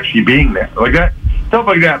instead of actually being there. Like that, stuff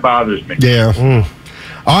like that bothers me. Yeah.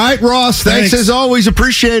 All right, Ross, thanks as always.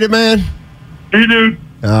 Appreciate it, man. Hey, dude.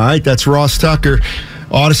 All right, that's Ross Tucker,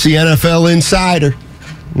 Odyssey NFL Insider.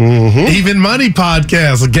 Even Money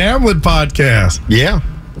podcast, a gambling podcast. Yeah.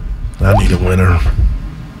 I need a winner.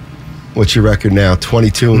 What's your record now?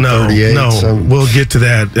 22 and 38? No, we'll get to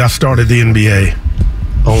that. I started the NBA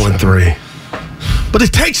 0-3. But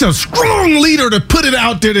it takes a strong leader to put it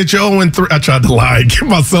out there that you're 0-3. I tried to lie, give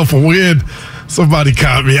myself a win. Somebody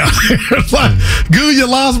caught me out there. Like, Goo, you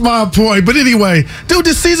lost my point. But anyway, dude,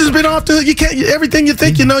 this season's been off the. You can't. Everything you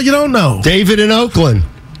think you know, you don't know. David in Oakland,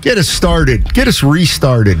 get us started. Get us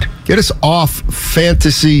restarted. Get us off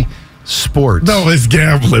fantasy sports. No, it's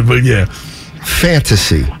gambling, but yeah,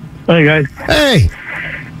 fantasy. Hey guys. Hey.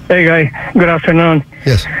 Hey guy. Good afternoon.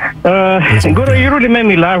 Yes. Good. You really made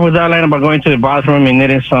me laugh with that line about going to the bathroom and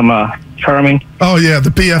needing some charming. Oh yeah, the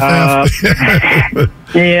PFF.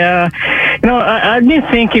 Yeah. You know, I've been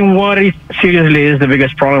thinking what is seriously is the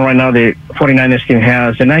biggest problem right now the 49ers team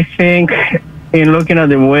has. And I think in looking at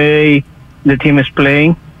the way the team is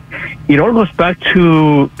playing, it all goes back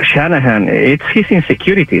to Shanahan. It's his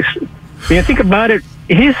insecurities. When you think about it,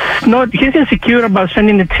 he's insecure about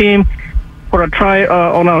sending the team for a try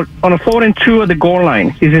on a 4-2 at the goal line.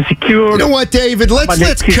 He's insecure. You know what, David? Let's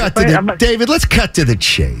cut to the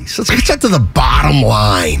chase. Let's cut to the bottom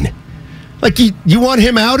line. Like, you want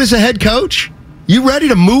him out as a head coach? You ready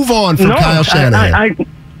to move on from Kyle Shanahan?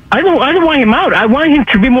 I don't want him out. I want him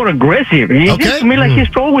to be more aggressive. He seems to me like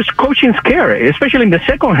he's always coaching scary, especially in the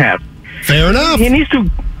second half. Fair enough. He needs to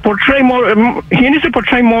portray more.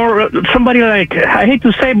 Somebody like, I hate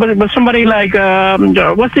to say, but somebody like Jim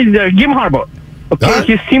Harbaugh. Okay,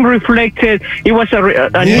 his team reflected. It was a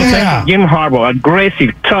new Jim Harbaugh,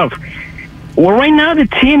 aggressive, tough. Well, right now the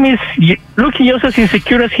team is looking just as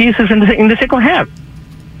insecure as he is in the second half.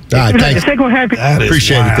 Thanks. The second half.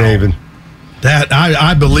 Appreciate it, David. That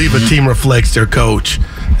I believe a team reflects their coach.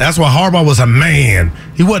 That's why Harbaugh was a man.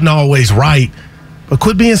 He wasn't always right, but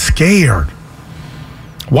quit being scared.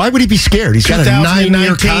 Why would he be scared? He's got a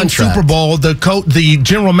 9-year contract. Super Bowl. The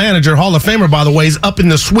general manager, Hall of Famer, by the way, is up in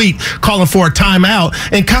the suite calling for a timeout.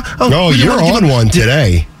 And you're on one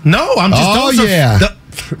today. No, I'm just. Oh yeah.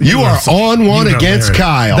 You are on one against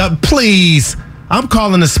Kyle. Please, I'm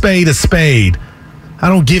calling a spade a spade. I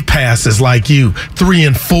don't give passes like you, 3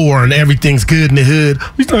 and 4, and everything's good in the hood.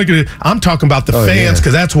 I'm talking about the fans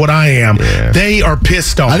because that's what I am. Yeah. They are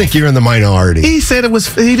pissed off. I think you're in the minority. He said it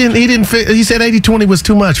was. He didn't. He said 80-20 was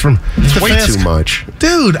too much from. It's way too much,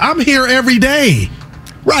 dude. I'm here every day.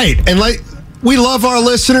 Right, and like we love our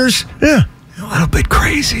listeners. Yeah, a little bit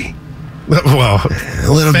crazy. Well, a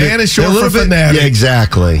little fan bit, is short for fanatic. Yeah,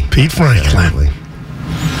 exactly. Pete Franklin. Exactly.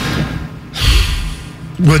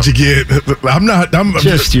 What'd you get? I'm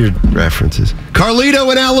just your references. Carlito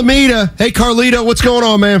in Alameda. Hey, Carlito, what's going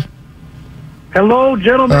on, man? Hello,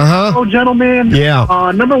 gentlemen. Hello, gentlemen.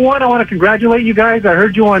 Yeah. Number one, I want to congratulate you guys. I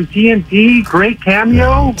heard you on TNT. Great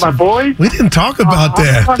cameo, my boys. We didn't talk about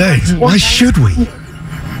that. Thanks. Why should we?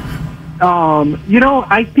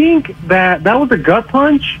 I think that was a gut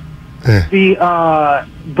punch. But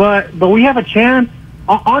we have a chance.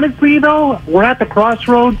 Honestly, though, we're at the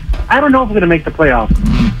crossroads. I don't know if we're going to make the playoffs.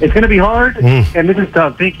 It's going to be hard, and this is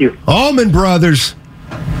tough. Thank you. Allman Brothers.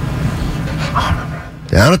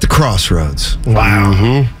 Down at the crossroads. Wow.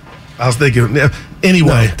 Mm-hmm. I was thinking,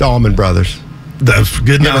 anyway. No, the Allman Brothers. That's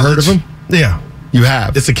good. Never heard of them? Yeah. You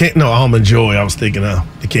have? It's Almond Joy. I was thinking of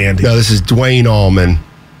the candy. No, this is Dwayne Allman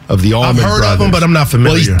of the Allman Brothers. I've heard of him, but I'm not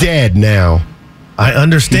familiar. Well, he's dead now. I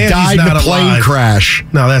understand. He died in a plane crash.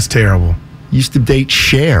 No, that's terrible. Used to date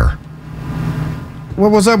Cher. Where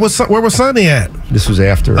was Sonny at? This was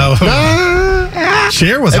after.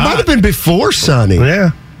 Cher was. It might have been before Sonny.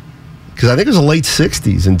 Yeah, because I think it was the late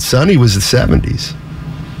 '60s, and Sonny was the '70s.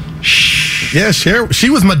 Yeah, Cher. She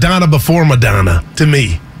was Madonna before Madonna to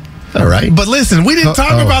me. All right, but listen, we didn't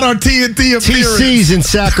talk about our TNT appearance. TC's in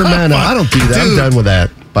Sacramento. I don't do that. Dude. I'm done with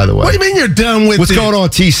that. By the way, what do you mean you're done with What's going on,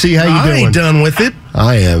 TC? How you doing? I ain't done with it.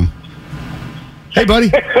 I am. Hey,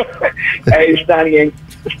 buddy. Hey, Stoney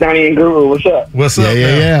and Guru, what's up? What's up?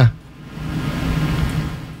 Yeah.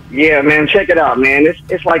 Yeah, man, check it out, man.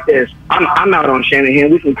 It's like this. I'm out on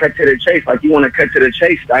Shanahan. We can cut to the chase, like you want to cut to the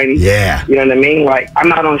chase, Stoney. Yeah. You know what I mean? Like,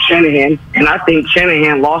 I'm out on Shanahan, and I think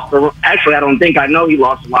Shanahan lost the. Actually, I know he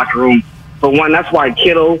lost the locker room. For one, that's why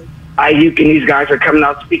Kittle, Ayuk, and these guys are coming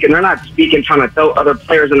out speaking. They're not speaking trying to throw other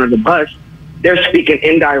players under the bus. They're speaking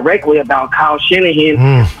indirectly about Kyle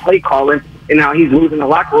Shanahan play calling and how he's losing the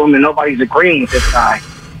locker room and nobody's agreeing with this guy.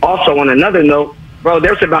 Also, on another note, bro,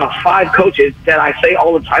 there's about 5 coaches that I say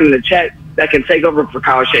all the time in the chat that can take over for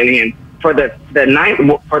Kyle Shanahan. For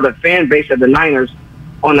the fan base of the Niners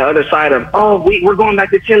on the other side of, we're going back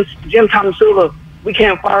to Jim Tomsula. We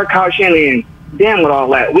can't fire Kyle Shanahan. Damn with all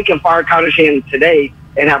that. We can fire Kyle Shanahan today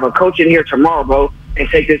and have a coach in here tomorrow, bro, and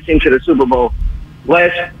take this team to the Super Bowl.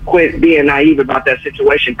 Let's quit being naive about that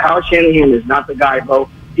situation. Kyle Shanahan is not the guy, bro.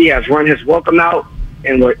 He has run his welcome out,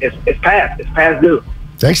 and it's past. It's past due.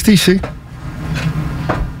 Thanks, TC.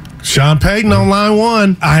 Sean Payton on line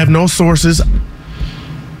one. I have no sources.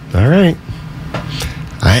 All right.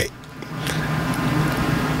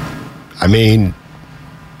 I mean,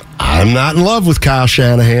 I'm not in love with Kyle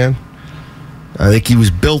Shanahan. I think he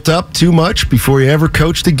was built up too much before he ever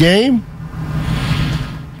coached a game.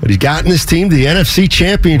 But he's gotten his team to the NFC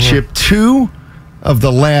Championship 2 of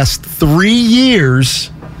the last 3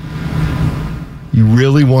 years. You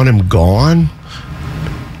really want him gone?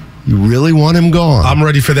 You really want him gone? I'm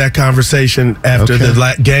ready for that conversation after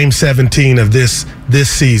the game 17 of this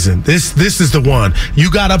season. This is the one.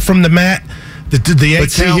 You got up from the mat. The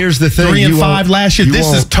but see, here's the thing: 3-5 last year.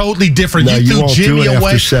 This is totally different. No, you threw Jimmy do it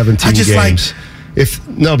away after 17 games.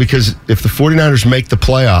 Because if the 49ers make the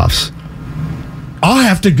playoffs, I'll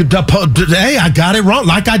have to. Hey, I got it wrong,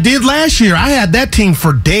 like I did last year. I had that team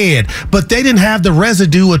for dead, but they didn't have the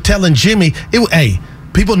residue of telling Jimmy.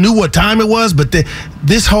 People knew what time it was, but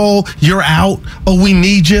this whole "you're out," "oh, we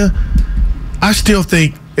need you," I still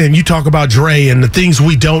think. And you talk about Dre and the things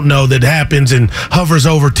we don't know that happens and hovers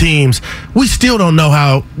over teams. We still don't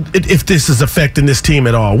know if this is affecting this team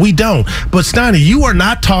at all. We don't. But Steiny, you are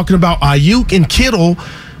not talking about Ayuk and Kittle.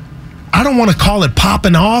 I don't want to call it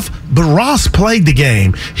popping off, but Ross played the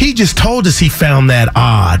game. He just told us he found that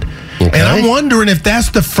odd. Okay. And I'm wondering if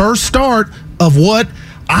that's the first start of what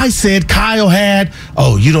I said Kyle had.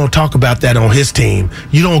 Oh, you don't talk about that on his team.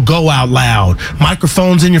 You don't go out loud.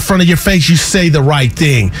 Microphones in front of your face. You say the right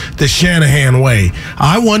thing, the Shanahan way.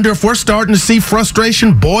 I wonder if we're starting to see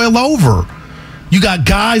frustration boil over. You got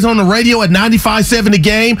guys on the radio at 95.7 a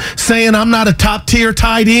game saying I'm not a top-tier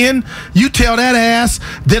tight end. You tell that ass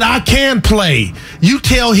that I can play. You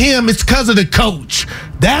tell him it's because of the coach.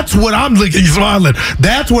 That's what I'm looking, smiling.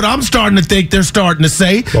 That's what I'm starting to think they're starting to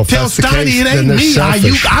say. Well, tell Steiny it ain't me.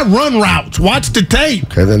 I run routes. Watch the tape.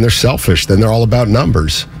 Okay, then they're selfish. Then they're all about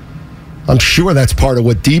numbers. I'm sure that's part of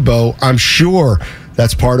why Debo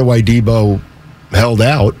held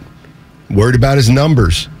out. Worried about his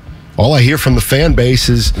numbers. All I hear from the fan base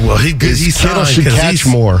is, Kittle should catch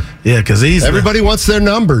more. Yeah, because everybody wants their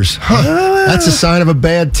numbers. That's a sign of a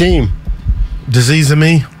bad team. Disease of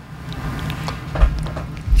me.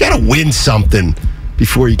 You got to win something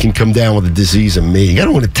before you can come down with a disease of me. You got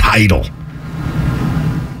to win a title.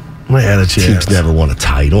 I had a chance. Teams never won a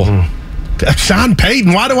title. Sean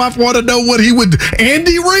Payton, why do I want to know what he would...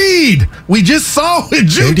 Andy Reid, we just saw it.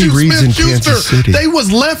 Juju Smith-Schuster, they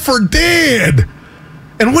was left for dead.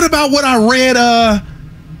 And what about what I read,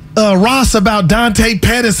 Ross, about Dante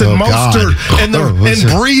Pettis and Mostert and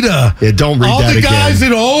Breida? Yeah, don't read that again. All the guys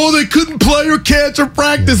that, they couldn't play or catch or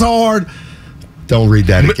practice hard. Don't read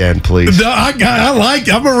that again, please. No, I'm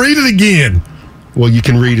going to read it again. Well, you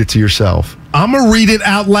can read it to yourself. I'm going to read it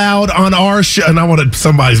out loud on our show, and I want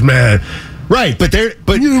somebody's mad. Right, but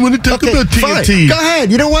you want to talk about TNT. Fine. Go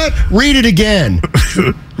ahead. You know what? Read it again.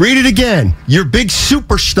 Read it again. Your big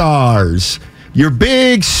superstars. Your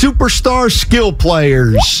big superstar skill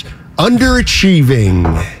players underachieving.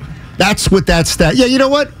 That's what that stat. Yeah, you know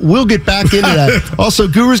what? We'll get back into that. Also,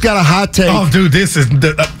 Guru's got a hot take. Oh, dude, this is...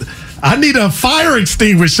 I need a fire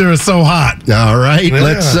extinguisher. It's so hot. All right,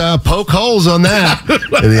 let's poke holes on that.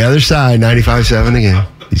 And the other side, 95.7 again.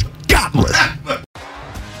 He's godless.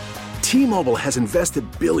 T-Mobile has invested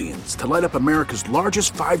billions to light up America's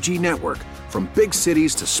largest 5G network, from big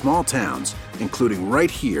cities to small towns, including right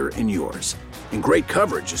here in yours. And great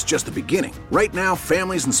coverage is just the beginning. Right now,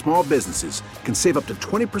 families and small businesses can save up to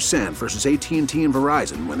 20% versus AT&T and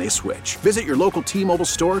Verizon when they switch. Visit your local T-Mobile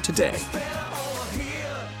store today.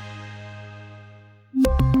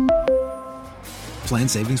 Plan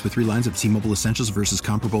savings with 3 lines of T-Mobile Essentials versus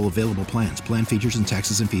comparable available plans. Plan features and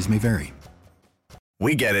taxes and fees may vary.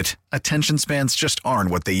 We get it. Attention spans just aren't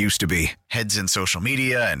what they used to be. Heads in social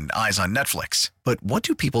media and eyes on Netflix. But what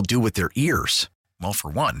do people do with their ears? Well, for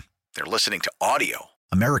one, they're listening to audio.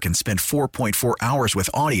 Americans spend 4.4 hours with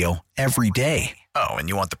audio every day. Oh, and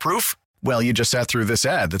you want the proof? Well, you just sat through this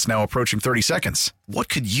ad that's now approaching 30 seconds. What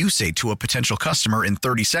could you say to a potential customer in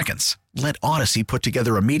 30 seconds? Let Odyssey put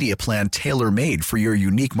together a media plan tailor-made for your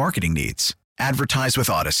unique marketing needs. Advertise with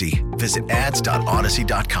Odyssey. Visit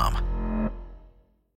ads.odyssey.com.